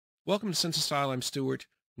Welcome to Sense of Style. I'm Stuart.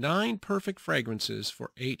 9 perfect fragrances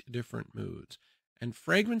for 8 different moods. And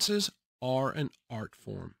fragrances are an art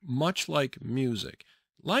form, much like music.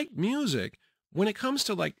 Like music, when it comes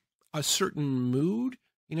to like a certain mood,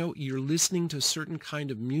 you're listening to a certain kind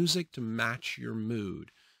of music to match your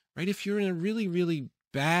mood, right? If you're in a really, really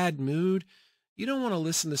bad mood, you don't want to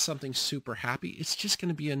listen to something super happy. It's just going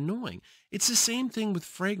to be annoying. It's the same thing with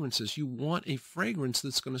fragrances. You want a fragrance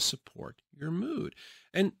that's going to support your mood.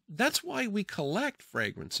 And that's why we collect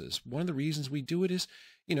fragrances. One of the reasons we do it is,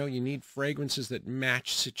 you need fragrances that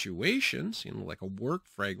match situations, like a work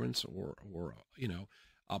fragrance or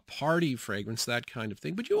a party fragrance, that kind of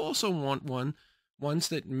thing. But you also want ones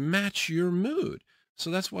that match your mood. So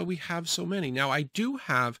that's why we have so many. Now, I do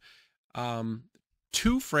have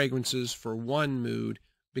 2 fragrances for one mood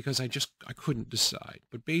because I couldn't decide.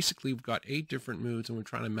 But basically, we've got 8 different moods and we're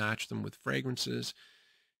trying to match them with fragrances.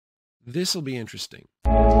 This will be interesting.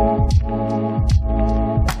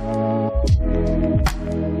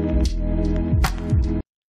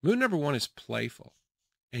 Mood number 1 is playful,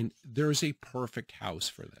 and there's a perfect house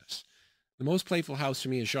for this. The most playful house to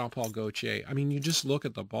me is Jean-Paul Gaultier. I mean, you just look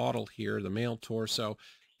at the bottle here, the male torso.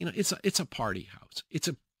 It's a party house. It's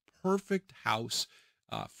a perfect house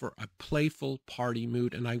for a playful party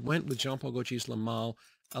mood, and I went with Jean-Paul Gaultier's Le Male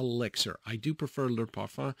Elixir. I do prefer Le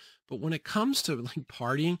Parfum, but when it comes to like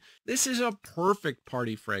partying, this is a perfect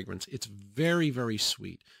party fragrance. It's very, very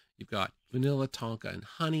sweet. You've got vanilla, tonka, and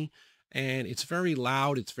honey, and it's very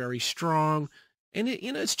loud. It's very strong, and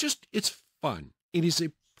it's fun. It is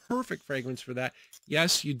a perfect fragrance for that.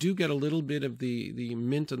 Yes, you do get a little bit of the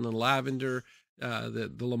mint and the lavender, the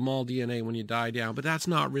Le Male DNA when you die down, but that's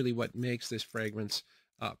not really what makes this fragrance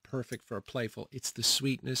perfect for a playful. It's the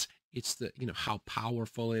sweetness. It's the, how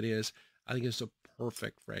powerful it is. I think it's a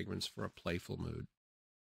perfect fragrance for a playful mood.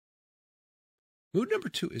 Mood number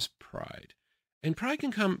 2 is pride. And pride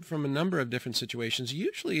can come from a number of different situations.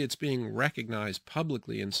 Usually it's being recognized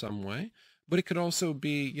publicly in some way, but it could also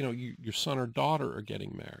be, your son or daughter are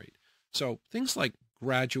getting married. So things like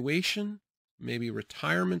graduation, maybe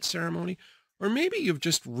retirement ceremony, or maybe you've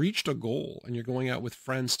just reached a goal and you're going out with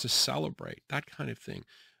friends to celebrate, that kind of thing.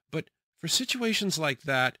 But for situations like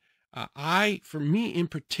that, for me in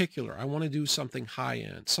particular, I want to do something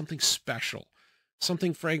high-end, something special,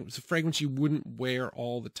 something fragrance you wouldn't wear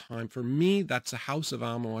all the time. For me, that's a house of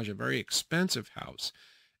Amouage, a very expensive house.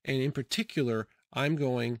 And in particular, I'm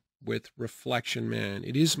going with Reflection Man.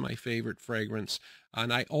 It is my favorite fragrance.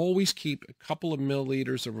 And I always keep a couple of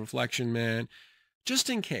milliliters of Reflection Man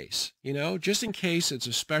just in case, just in case it's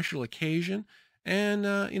a special occasion. And,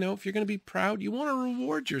 if you're going to be proud, you want to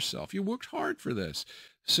reward yourself. You worked hard for this.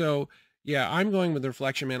 So, yeah, I'm going with the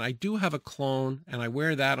Reflection Man. I do have a clone, and I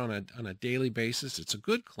wear that on a daily basis. It's a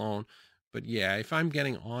good clone. But, yeah, if I'm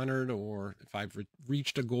getting honored or if I've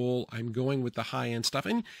reached a goal, I'm going with the high-end stuff.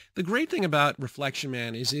 And the great thing about Reflection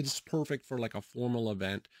Man is it's perfect for, like, a formal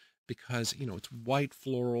event because, it's white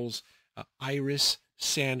florals, iris,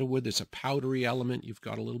 sandalwood. There's a powdery element. You've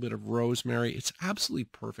got a little bit of rosemary. It's absolutely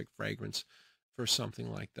perfect fragrance for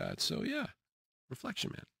something like that. So yeah,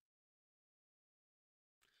 Reflection Man.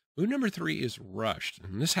 Mood number 3 is rushed.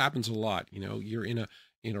 And this happens a lot. You're in a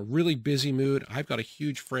really busy mood. I've got a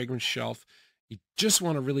huge fragrance shelf. You just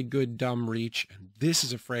want a really good dumb reach. And this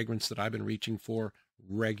is a fragrance that I've been reaching for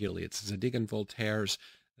regularly. It's Zadig and Voltaire's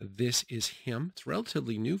This Is Him. It's a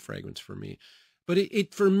relatively new fragrance for me. But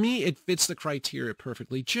for me, it fits the criteria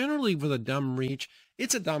perfectly. Generally, with a dumb reach,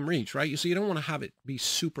 it's a dumb reach, right? So you don't want to have it be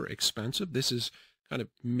super expensive. This is kind of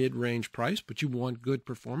mid-range price, but you want good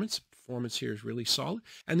performance. Performance here is really solid.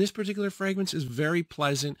 And this particular fragrance is very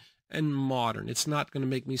pleasant and modern. It's not going to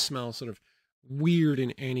make me smell sort of weird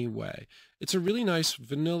in any way. It's a really nice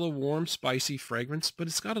vanilla, warm, spicy fragrance, but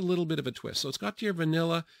it's got a little bit of a twist. So it's got your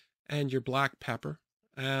vanilla and your black pepper,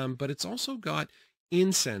 but it's also got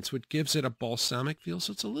incense, which gives it a balsamic feel.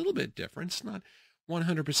 So it's a little bit different. It's not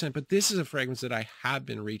 100%, but this is a fragrance that I have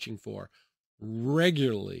been reaching for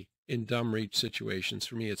regularly in dumb reach situations.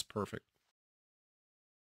 For me, it's perfect.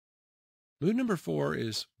 Mood number 4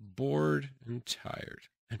 is bored and tired.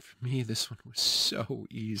 And for me, this one was so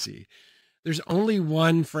easy. There's only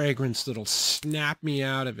one fragrance that'll snap me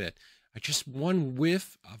out of it. I just one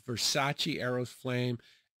whiff of Versace Eros Flame,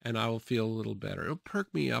 and I will feel a little better. It'll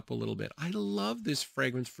perk me up a little bit. I love this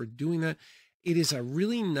fragrance for doing that. It is a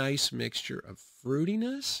really nice mixture of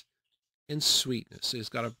fruitiness and sweetness. It's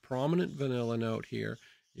got a prominent vanilla note here.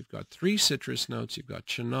 You've got 3 citrus notes. You've got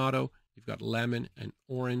Cinato, you've got lemon and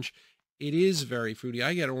orange. It is very fruity.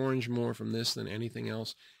 I get orange more from this than anything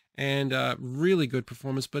else. And really good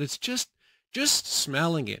performance, but it's just Just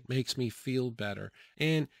smelling it makes me feel better.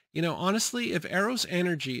 And, honestly, if Eros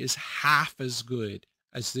energy is half as good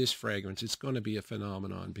as this fragrance, it's going to be a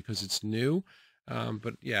phenomenon because it's new.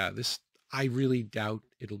 But yeah, I really doubt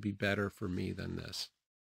it'll be better for me than this.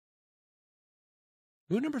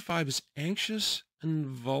 Mood number 5 is anxious and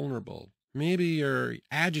vulnerable. Maybe you're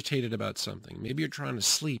agitated about something. Maybe you're trying to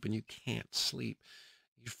sleep and you can't sleep.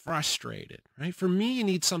 You're frustrated, right? For me, you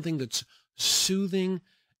need something that's soothing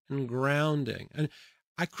and grounding. And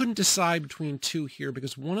I couldn't decide between two here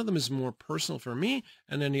because one of them is more personal for me,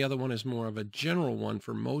 and then the other one is more of a general one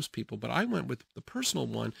for most people. But I went with the personal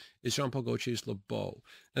one is Jean-Paul Gaultier's Beau.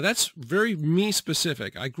 Now, that's very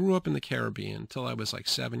me-specific. I grew up in the Caribbean until I was like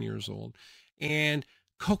 7 years old, and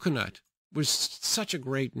coconut was such a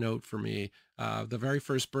great note for me. The very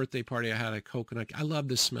first birthday party I had a coconut. I love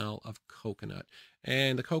the smell of coconut.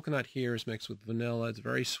 And the coconut here is mixed with vanilla. It's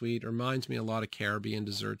very sweet. It reminds me a lot of Caribbean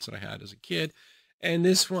desserts that I had as a kid. And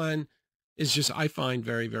this one is just, I find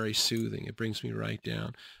very, very soothing. It brings me right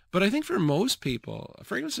down. But I think for most people,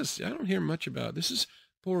 fragrances I don't hear much about. This is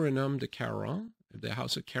pour Un Homme de Caron, the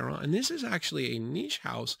House of Caron. And this is actually a niche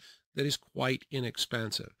house that is quite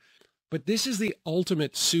inexpensive. But this is the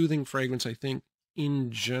ultimate soothing fragrance, I think,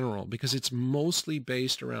 in general, because it's mostly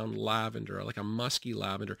based around lavender, like a musky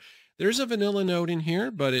lavender. There's a vanilla note in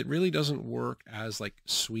here, but it really doesn't work as like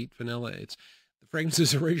sweet vanilla. The fragrance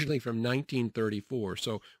is originally from 1934,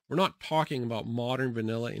 so we're not talking about modern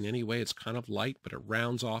vanilla in any way. It's kind of light, but it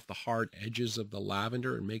rounds off the hard edges of the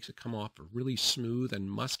lavender and makes it come off a really smooth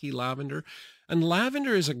and musky lavender. And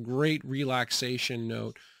lavender is a great relaxation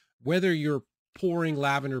note, whether you're pouring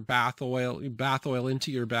lavender bath oil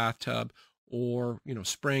into your bathtub or,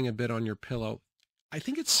 spraying a bit on your pillow. I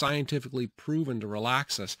think it's scientifically proven to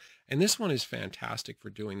relax us. And this one is fantastic for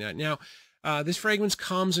doing that. Now, this fragrance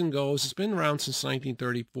comes and goes. It's been around since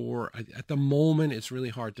 1934. At the moment, it's really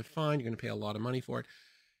hard to find. You're going to pay a lot of money for it.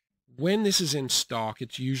 When this is in stock,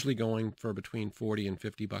 it's usually going for between 40 and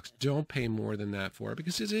 50 bucks. Don't pay more than that for it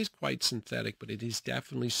because it is quite synthetic, but it is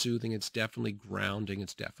definitely soothing. It's definitely grounding.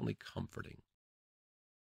 It's definitely comforting.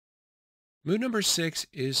 Mood number 6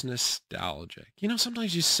 is nostalgic.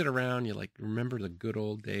 Sometimes you sit around, you remember the good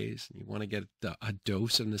old days, and you want to get a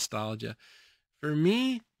dose of nostalgia. For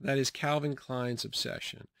me, that is Calvin Klein's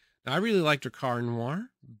Obsession. Now, I really like Drakkar Noir,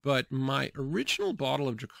 but my original bottle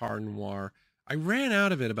of Drakkar Noir, I ran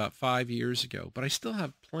out of it about 5 years ago, but I still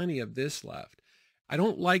have plenty of this left. I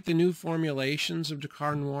don't like the new formulations of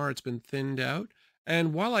Drakkar Noir. It's been thinned out.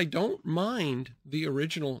 And while I don't mind the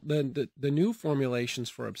original, the new formulations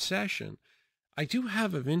for Obsession, I do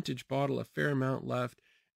have a vintage bottle, a fair amount left,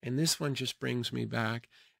 and this one just brings me back.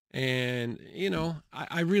 And,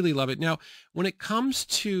 I really love it. Now, when it comes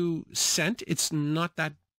to scent, it's not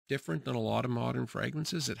that different than a lot of modern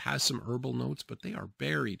fragrances. It has some herbal notes, but they are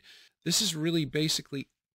buried. This is really basically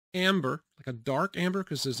amber, like a dark amber,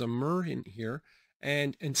 because there's a myrrh in here,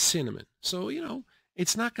 and cinnamon. So,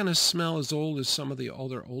 it's not going to smell as old as some of the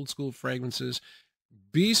other old school fragrances.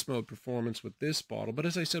 Beast mode performance with this bottle. But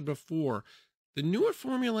as I said before, the newer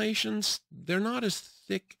formulations, they're not as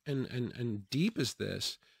thick and deep as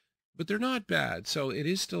this, but they're not bad. So it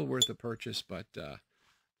is still worth a purchase. But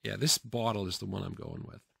yeah, this bottle is the one I'm going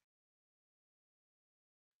with.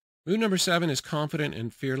 Mood number 7 is confident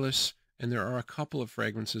and fearless. And there are a couple of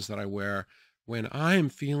fragrances that I wear when I am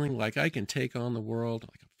feeling like I can take on the world,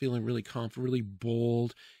 like I'm feeling really confident, really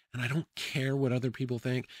bold, and I don't care what other people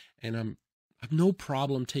think. And I have no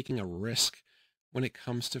problem taking a risk when it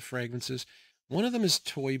comes to fragrances. One of them is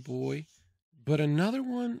Toy Boy, but another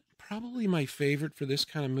one, probably my favorite for this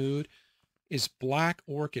kind of mood, is Black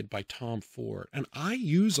Orchid by Tom Ford. And I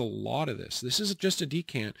use a lot of this. This is just a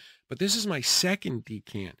decant, but this is my second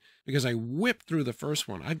decant because I whipped through the first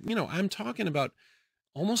one. I'm talking about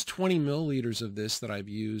almost 20 milliliters of this that I've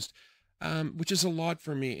used, which is a lot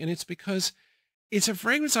for me. And it's because it's a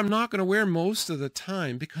fragrance I'm not going to wear most of the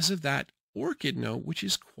time because of that orchid note, which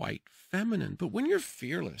is quite feminine. But when you're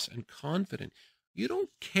fearless and confident, you don't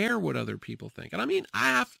care what other people think. And I mean,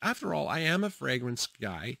 after all, I am a fragrance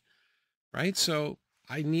guy, right? So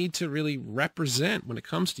I need to really represent when it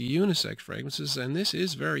comes to unisex fragrances, and this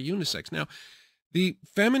is very unisex. Now, the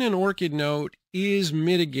feminine orchid note is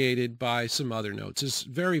mitigated by some other notes. It's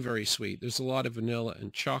very, very sweet. There's a lot of vanilla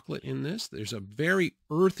and chocolate in this. There's a very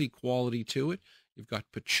earthy quality to it. You've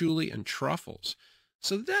got patchouli and truffles.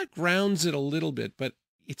 So that grounds it a little bit, but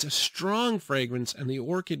it's a strong fragrance, and the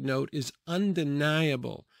orchid note is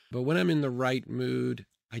undeniable. But when I'm in the right mood,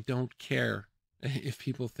 I don't care if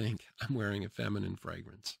people think I'm wearing a feminine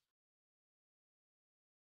fragrance.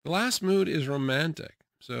 The last mood is romantic.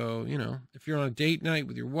 So, you know, if you're on a date night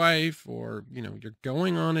with your wife, or, you know, you're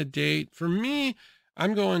going on a date. For me,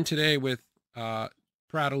 I'm going today with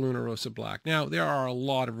Prada Luna Rossa Black. Now, there are a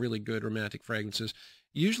lot of really good romantic fragrances,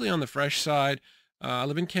 usually on the fresh side. I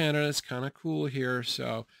live in Canada. It's kind of cool here.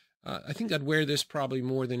 So I think I'd wear this probably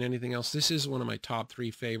more than anything else. This is one of my top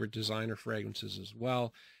 3 favorite designer fragrances as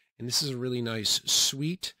well. And this is a really nice,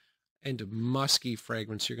 sweet and musky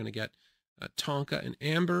fragrance. You're going to get tonka and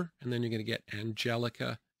amber, and then you're going to get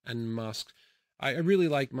angelica and musk. I really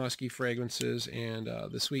like musky fragrances, and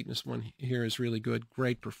the sweetness one here is really good.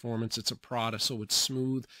 Great performance. It's a Prada, so it's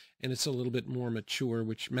smooth, and it's a little bit more mature,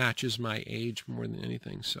 which matches my age more than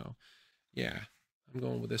anything. So, yeah, I'm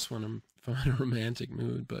going with this one. I'm in a romantic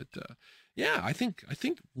mood, but yeah,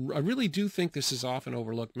 I really do think this is often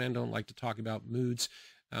overlooked. Men don't like to talk about moods,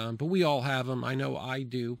 but we all have them. I know I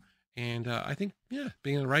do. And I think, yeah,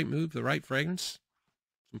 being in the right mood, the right fragrance,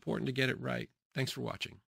 it's important to get it right. Thanks for watching.